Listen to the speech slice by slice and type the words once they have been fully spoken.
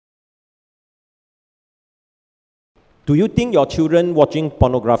Do you think your children watching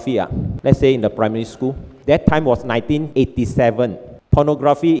pornography? Let's say in the primary school. That time was 1987.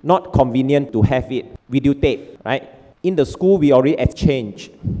 Pornography, not convenient to have it. Videotape, right? In the school, we already exchange.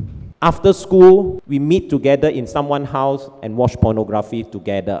 After school, we meet together in someone's house and watch pornography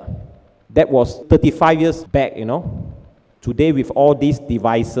together. That was 35 years back, you know. Today, with all these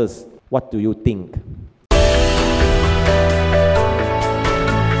devices, what do you think?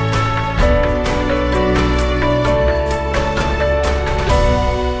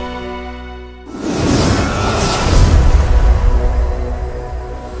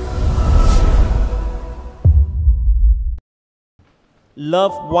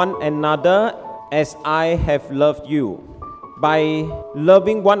 Love one another as I have loved you. By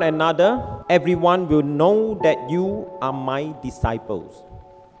loving one another, everyone will know that you are my disciples.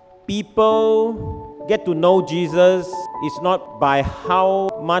 People get to know Jesus is not by how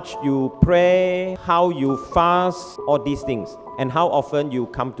much you pray, how you fast, all these things, and how often you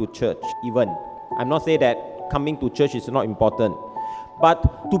come to church even. I'm not saying that coming to church is not important,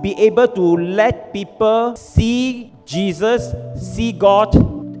 but to be able to let people see Jesus, see God,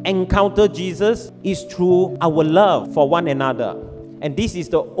 encounter Jesus is through our love for one another. And this is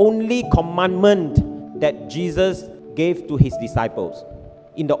the only commandment that Jesus gave to his disciples.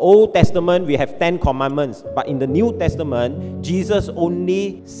 In the Old Testament, we have 10 commandments, but in the New Testament, Jesus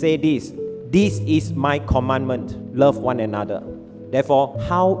only said this: "This is my commandment, love one another." Therefore,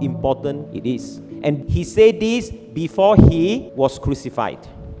 how important it is. And he said this before he was crucified.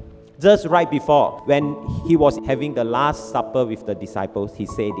 Just right before, when he was having the Last Supper with the disciples, he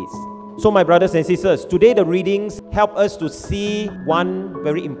said this. So my brothers and sisters, today the readings help us to see one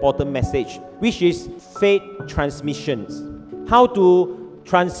very important message, which is faith transmissions. How to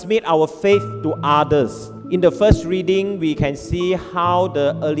transmit our faith to others. In the first reading, we can see how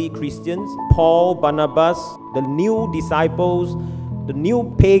the early Christians, Paul, Barnabas, the new disciples, the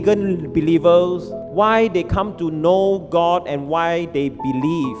new pagan believers, why they come to know God and why they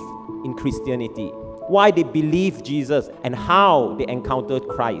believe in Christianity, why they believe Jesus, and how they encountered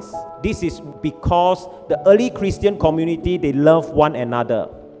Christ. This is because the early Christian community, they love one another.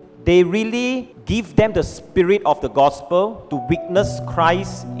 They really give them the spirit of the gospel to witness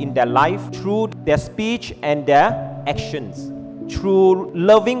Christ in their life through their speech and their actions. Through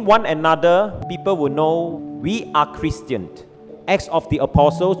loving one another, people will know we are Christian. Acts of the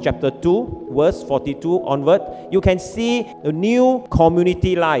Apostles, chapter 2, verse 42 onward, you can see a new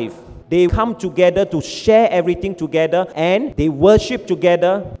community life. They come together to share everything together, and they worship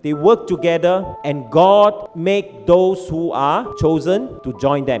together, they work together, and God make those who are chosen to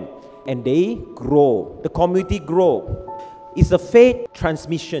join them. And they grow. The community grow. It's a faith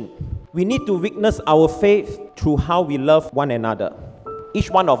transmission. We need to witness our faith through how we love one another.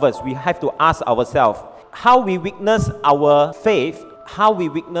 Each one of us, we have to ask ourselves, how we witness our faith, how we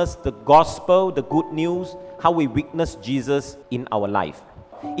witness the gospel, the good news, how we witness Jesus in our life.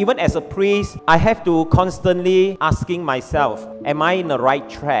 Even as a priest, I have to constantly asking myself, am I in the right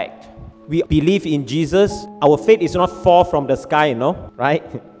track? We believe in Jesus. Our faith is not fall from the sky, you know, right?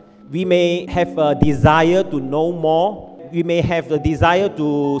 We may have a desire to know more. We may have the desire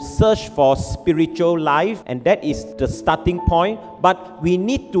to search for spiritual life, and that is the starting point. But we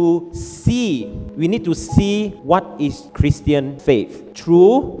need to see what is Christian faith,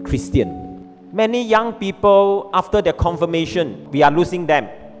 true Christian. Many young people, after their confirmation, we are losing them.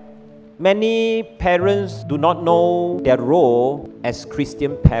 Many parents do not know their role as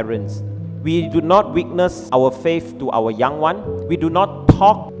Christian parents. We do not witness our faith to our young one. We do not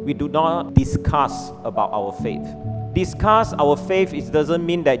talk, we do not discuss about our faith. Discuss our faith, it doesn't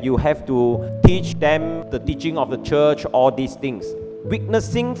mean that you have to teach them the teaching of the church, all these things.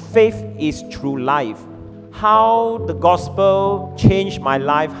 Witnessing faith is through life. How the gospel changed my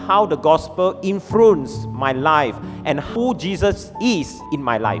life, how the gospel influenced my life, and who Jesus is in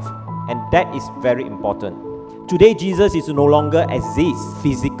my life. And that is very important. Today, Jesus is no longer exists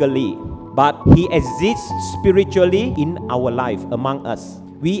physically, but he exists spiritually in our life, among us.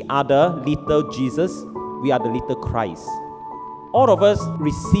 We are the little Jesus, we are the little Christ. All of us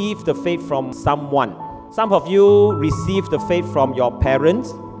receive the faith from someone. Some of you receive the faith from your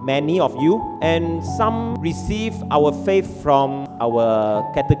parents, many of you, and some receive our faith from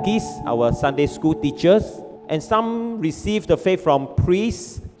our catechists, our Sunday school teachers, and some receive the faith from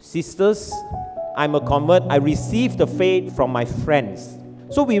priests, sisters. I'm a convert, I receive the faith from my friends.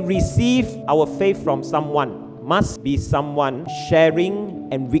 So we receive our faith from someone. Must be someone sharing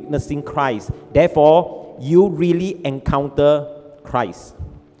and witnessing Christ. Therefore, you really encounter Christ.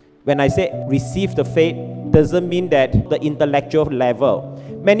 When I say receive the faith, doesn't mean that the intellectual level.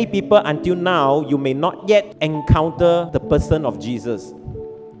 Many people until now, you may not yet encounter the person of Jesus.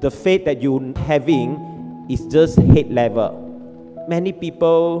 The faith that you're having is just head level. Many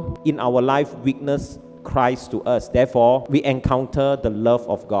people in our life witness Christ to us. Therefore, we encounter the love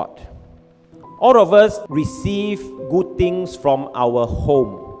of God. All of us receive good things from our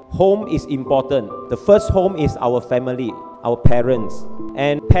home. Home is important. The first home is our family, our parents.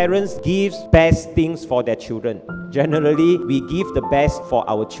 And parents give best things for their children. Generally, we give the best for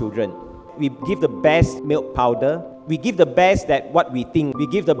our children. We give the best milk powder. We give the best that what we think. We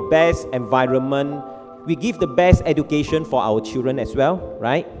give the best environment. We give the best education for our children as well,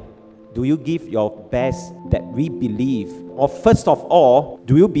 right? Do you give your best that we believe? Or first of all,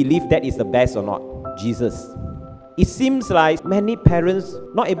 do you believe that is the best or not? Jesus. It seems like many parents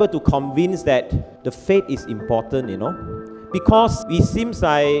not able to convince that the faith is important, because it seems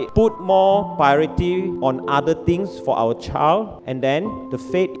like put more priority on other things for our child, and then the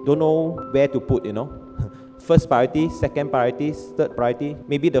faith don't know where to put, First priority, second priority, third priority.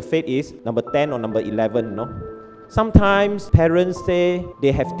 Maybe the faith is number 10 or number 11, Sometimes parents say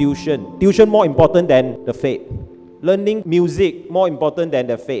they have tuition. Tuition more important than the faith. Learning music more important than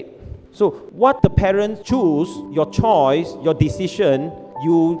the faith. So what the parents choose, your choice, your decision,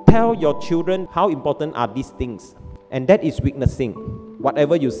 you tell your children how important are these things. And that is witnessing.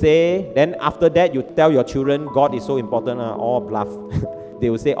 Whatever you say, then after that you tell your children, God is so important, all bluff. They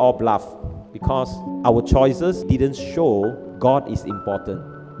will say all bluff. Because our choices didn't show God is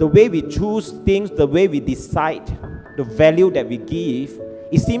important. The way we choose things, the way we decide, the value that we give,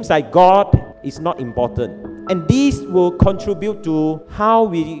 it seems like God is not important. And these will contribute to how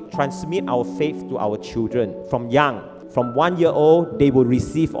we transmit our faith to our children. From young, from 1 year old, they will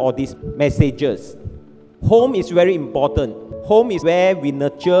receive all these messages. Home is very important. Home is where we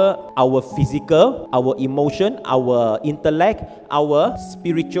nurture our physical, our emotion, our intellect, our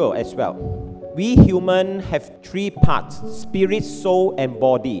spiritual as well. We humans have 3 parts: spirit, soul, and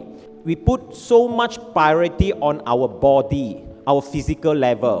body. We put so much priority on our body, our physical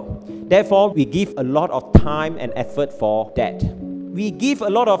level. Therefore, we give a lot of time and effort for that. We give a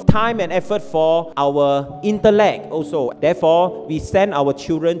lot of time and effort for our intellect also. Therefore, we send our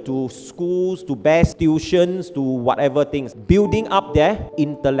children to schools, to best tuitions, to whatever things, building up their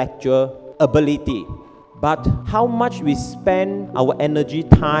intellectual ability. But how much we spend our energy,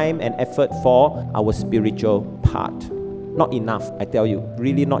 time, and effort for our spiritual part? Not enough, I tell you,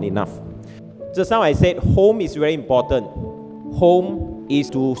 really not enough. Just now I said home is very important. Home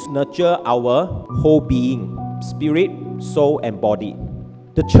is to nurture our whole being, spirit, soul, and body.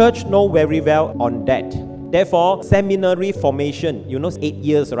 The church know very well on that. Therefore, seminary formation, 8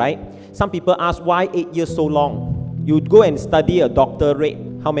 years, right? Some people ask, why 8 years so long? You go and study a doctorate.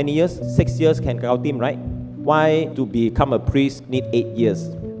 How many years? 6 years can count him, right? Why to become a priest need 8 years?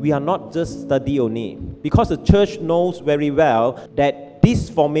 We are not just study only. Because the church knows very well that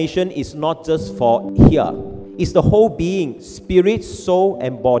this formation is not just for here. It's the whole being, spirit, soul,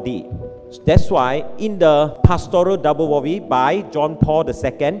 and body. That's why in the Pastoral Double Worthy by John Paul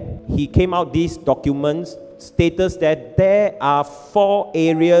II, he came out these documents, states that there are 4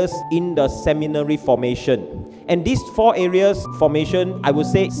 areas in the seminary formation. And these 4 areas formation, I would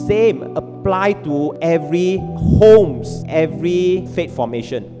say, same apply to every homes, every faith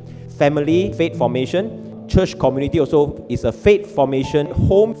formation. Family, faith formation. Church community also is a faith formation.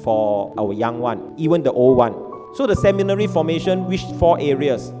 Home for our young one, even the old one. So the seminary formation, which 4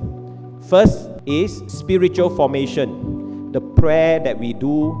 areas? First is spiritual formation. The prayer that we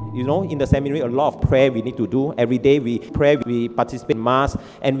do, in the seminary, a lot of prayer we need to do. Every day we pray, we participate in mass,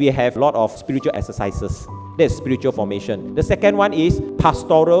 and we have a lot of spiritual exercises. That's spiritual formation. The second one is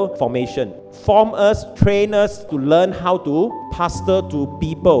pastoral formation. Form us, train us to learn how to pastor to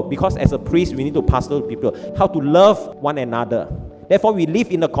people. Because as a priest, we need to pastor to people. How to love one another. Therefore, we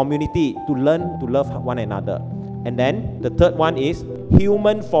live in a community to learn to love one another. And then the third one is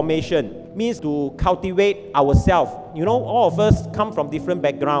human formation. Means to cultivate ourselves. All of us come from different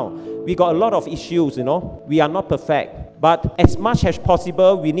backgrounds. We got a lot of issues, We are not perfect. But as much as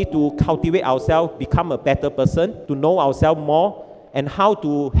possible, we need to cultivate ourselves, become a better person, to know ourselves more, and how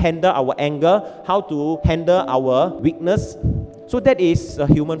to handle our anger, how to handle our weakness. So that is a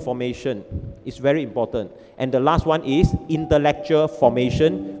human formation. It's very important. And the last one is intellectual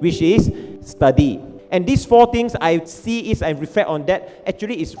formation, which is study. And these 4 things I see is and reflect on that.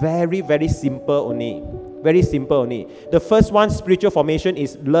 Actually, it's very, very simple only. Very simple only. The first one, spiritual formation,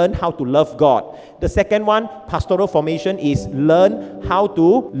 is learn how to love God. The second one, pastoral formation, is learn how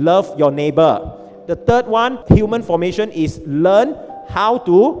to love your neighbor. The third one, human formation, is learn how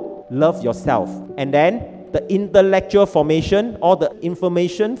to love yourself. And then the intellectual formation or the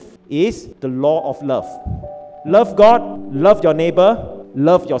information is the law of love. Love God, love your neighbor,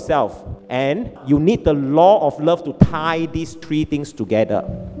 love yourself. And you need the law of love to tie these three things together.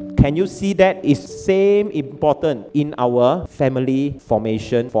 Can you see that is same important in our family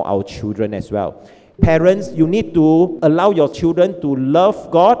formation for our children as well? Parents, you need to allow your children to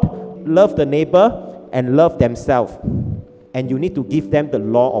love God, love the neighbor, and love themselves. And you need to give them the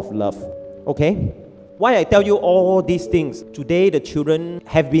law of love. Okay? Why I tell you all these things? Today the children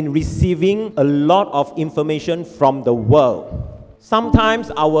have been receiving a lot of information from the world.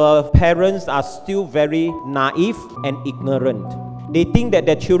 Sometimes our parents are still very naive and ignorant. They think that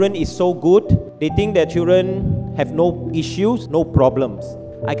their children is so good. They think their children have no issues, no problems.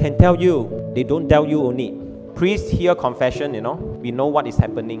 I can tell you, they don't tell you only. Priest hear confession, we know what is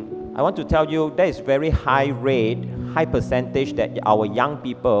happening. I want to tell you, there is very high rate, high percentage that our young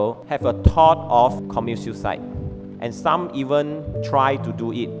people have a thought of commit suicide. And some even try to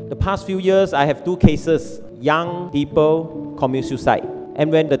do it. The past few years, I have 2 cases, young people commit suicide.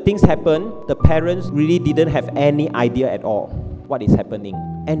 And when the things happen, the parents really didn't have any idea at all what is happening.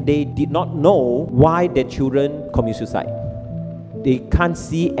 And they did not know why their children commit suicide. They can't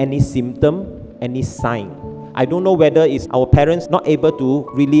see any symptom, any sign. I don't know whether it's our parents not able to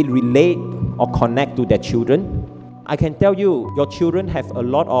really relate or connect to their children. I can tell you, your children have a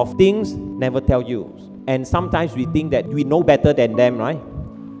lot of things never tell you. And sometimes we think that we know better than them, right?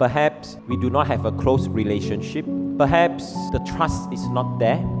 Perhaps we do not have a close relationship. Perhaps the trust is not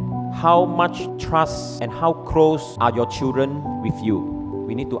there. How much trust and how close are your children with you?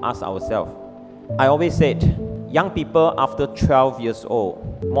 We need to ask ourselves. I always said, young people after 12 years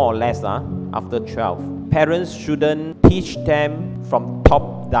old, more or less after 12, parents shouldn't teach them from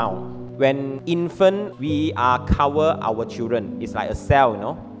top down. When infant, we are cover our children. It's like a cell,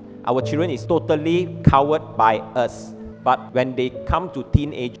 Our children is totally covered by us. But when they come to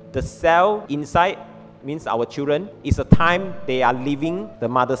teenage, the cell inside means our children is a time they are leaving the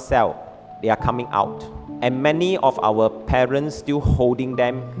mother cell. They are coming out. And many of our parents still holding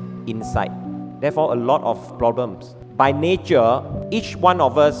them inside. Therefore, a lot of problems. By nature, each one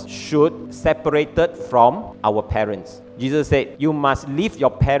of us should separated from our parents. Jesus said, you must leave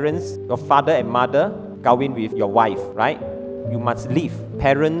your parents, your father and mother, Gawin with your wife, right? You must leave.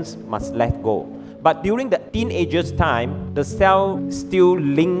 Parents must let go. But during the teenagers' time, the cell still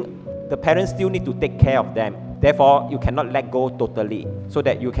link, the parents still need to take care of them. Therefore, you cannot let go totally. So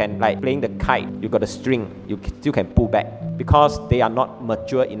that you can, like playing the kite, you got a string, you still can pull back. Because they are not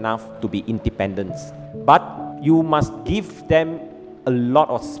mature enough to be independent. But you must give them a lot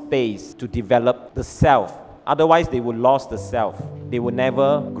of space to develop the self. Otherwise, they will lose the self. They will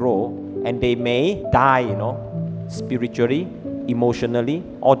never grow. And they may die, spiritually, emotionally.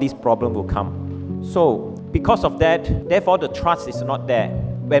 All these problems will come. So, because of that, therefore the trust is not there.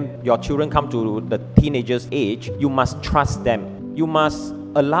 When your children come to the teenagers' age, you must trust them. You must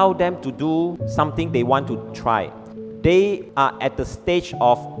allow them to do something they want to try. They are at the stage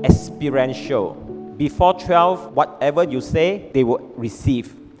of experiential. Before 12, whatever you say, they will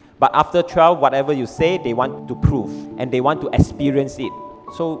receive. But after 12, whatever you say, they want to prove. And they want to experience it.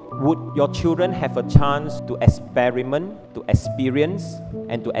 So would your children have a chance to experiment, to experience,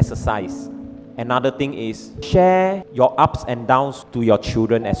 and to exercise? Another thing is, share your ups and downs to your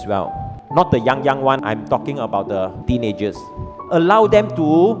children as well. Not the young one, I'm talking about the teenagers. Allow them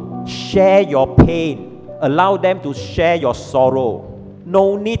to share your pain. Allow them to share your sorrow.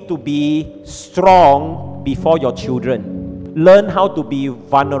 No need to be strong before your children. Learn how to be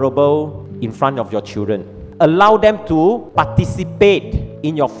vulnerable in front of your children. Allow them to participate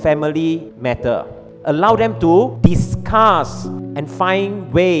in your family matter. Allow them to discuss and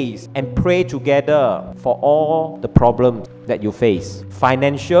find ways and pray together for all the problems that you face.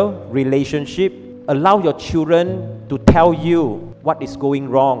 Financial, relationship. Allow your children to tell you what is going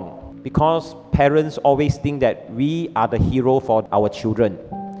wrong. Because parents always think that we are the hero for our children.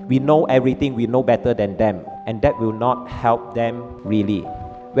 We know everything, we know better than them. And that will not help them really.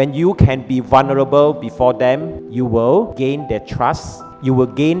 When you can be vulnerable before them, you will gain their trust, you will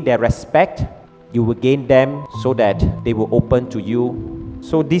gain their respect, you will gain them so that they will open to you.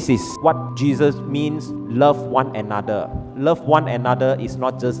 So this is what Jesus means, love one another. Love one another is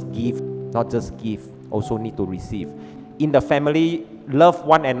not just give, also need to receive. In the family, love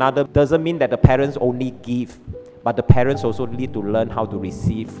one another doesn't mean that the parents only give, but the parents also need to learn how to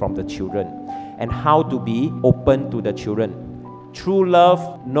receive from the children and how to be open to the children. True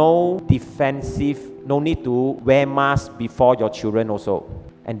love, no defensive, no need to wear masks before your children also.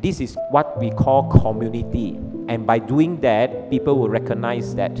 And this is what we call community. And by doing that, people will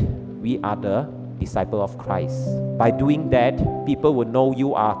recognize that we are the disciple of Christ. By doing that, people will know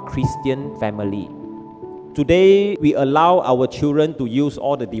you are a Christian family. Today, we allow our children to use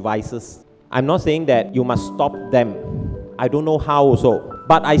all the devices. I'm not saying that you must stop them. I don't know how also.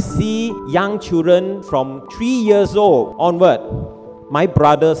 But I see young children from 3 years old onward. My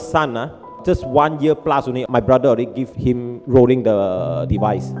brother's son, just 1 year plus only, my brother already give him rolling the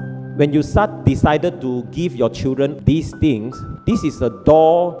device. When you decided to give your children these things, this is a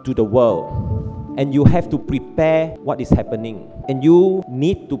door to the world. And you have to prepare what is happening. And you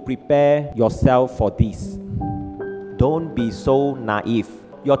need to prepare yourself for this. Don't be so naive.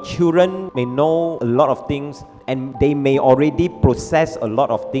 Your children may know a lot of things and they may already process a lot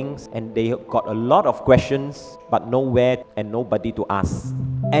of things and they got a lot of questions but nowhere and nobody to ask.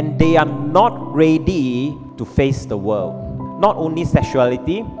 And they are not ready to face the world. Not only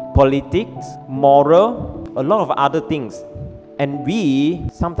sexuality, politics, moral, a lot of other things. And we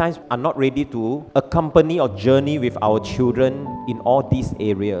sometimes are not ready to accompany or journey with our children in all these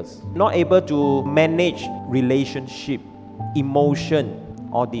areas. Not able to manage relationship, emotion,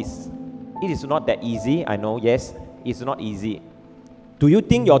 all this. It is not that easy, I know, yes, it's not easy. Do you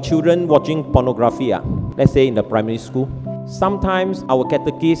think your children watching pornography, let's say in the primary school? Sometimes our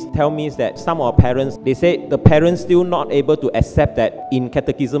catechists tell me that some of our parents, they say the parents still not able to accept that in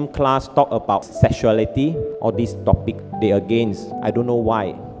catechism class talk about sexuality or this topic. They against. I don't know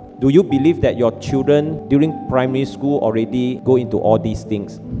why. Do you believe that your children during primary school already go into all these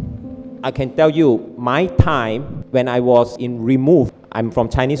things? I can tell you, my time when I was in remove, I'm from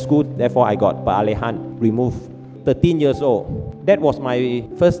Chinese school, therefore I got Ba'alehan removed. 13 years old. That was my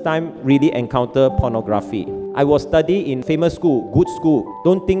first time really encounter pornography. I was studying in famous school, good school.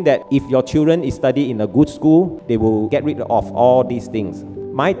 Don't think that if your children is study in a good school, they will get rid of all these things.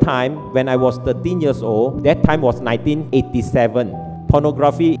 My time, when I was 13 years old, that time was 1987.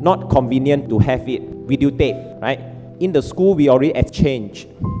 Pornography, not convenient to have it. Videotape, right? In the school, we already exchange.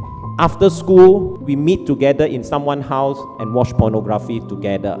 After school, we meet together in someone's house and watch pornography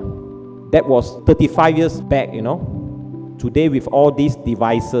together. That was 35 years back, you know. Today, with all these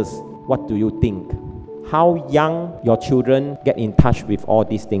devices, what do you think? How young your children get in touch with all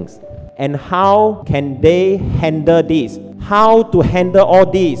these things? And how can they handle this? How to handle all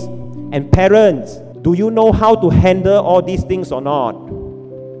this? And parents, do you know how to handle all these things or not?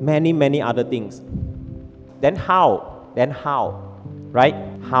 Many, many other things. Then how? Then how? Right?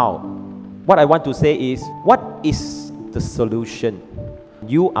 How? What I want to say is, what is the solution?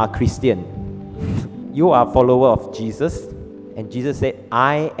 You are Christian. You are a follower of Jesus. And Jesus said,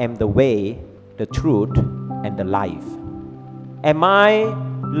 I am the way, the truth, and the life. Am I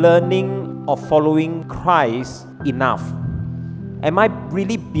learning or following Christ enough? Am I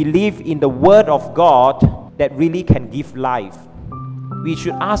really believe in the Word of God that really can give life? We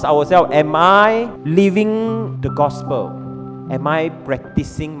should ask ourselves, am I living the gospel? Am I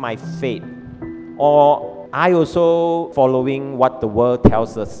practicing my faith? Or I also following what the world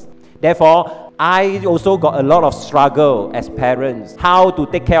tells us? Therefore, I also got a lot of struggle as parents. How to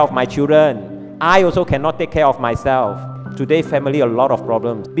take care of my children? I also cannot take care of myself. Today, family, a lot of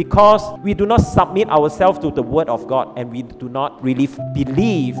problems. Because we do not submit ourselves to the Word of God and we do not really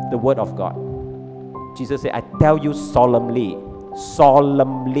believe the Word of God. Jesus said, I tell you solemnly,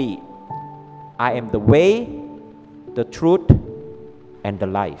 solemnly, I am the way, the truth, and the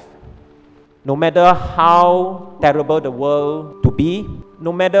life. No matter how terrible the world to be,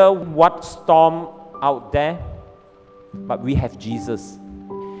 no matter what storm out there, but we have Jesus.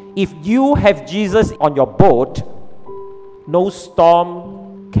 If you have Jesus on your boat, no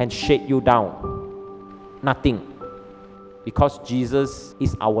storm can shake you down. Nothing. Because Jesus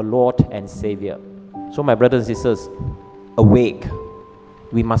is our Lord and Savior. So my brothers and sisters, awake.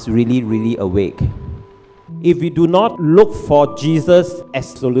 We must really, really awake. If we do not look for Jesus as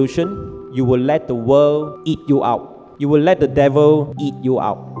solution, you will let the world eat you out. You will let the devil eat you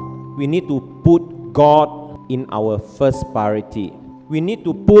out. We need to put God in our first priority. We need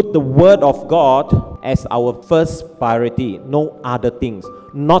to put the Word of God as our first priority, no other things.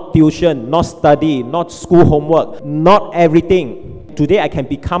 Not tuition, not study, not school homework, not everything. Today I can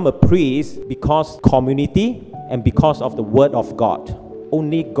become a priest because community and because of the Word of God.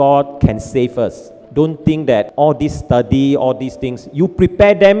 Only God can save us. Don't think that all this study, all these things, you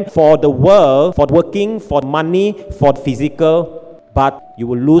prepare them for the world, for working, for money, for physical, but you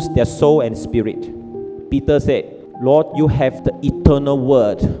will lose their soul and spirit. Peter said, Lord, you have the eternal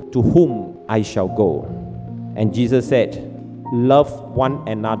word, to whom I shall go. And Jesus said, love one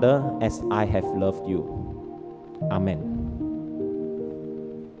another as I have loved you. Amen.